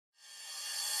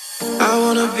I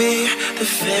wanna be the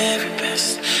very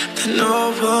best that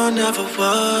no one ever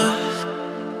was.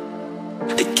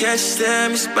 To catch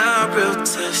them is my real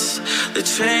test. To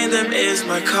train them is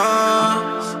my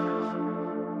cause.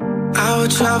 I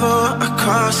would travel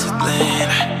across the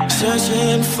land,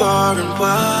 searching far and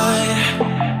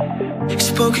wide.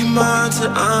 It's Pokemon to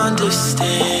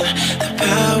understand the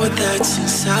power that's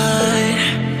inside.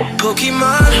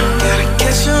 Pokemon, gotta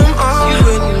catch 'em all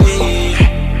with me.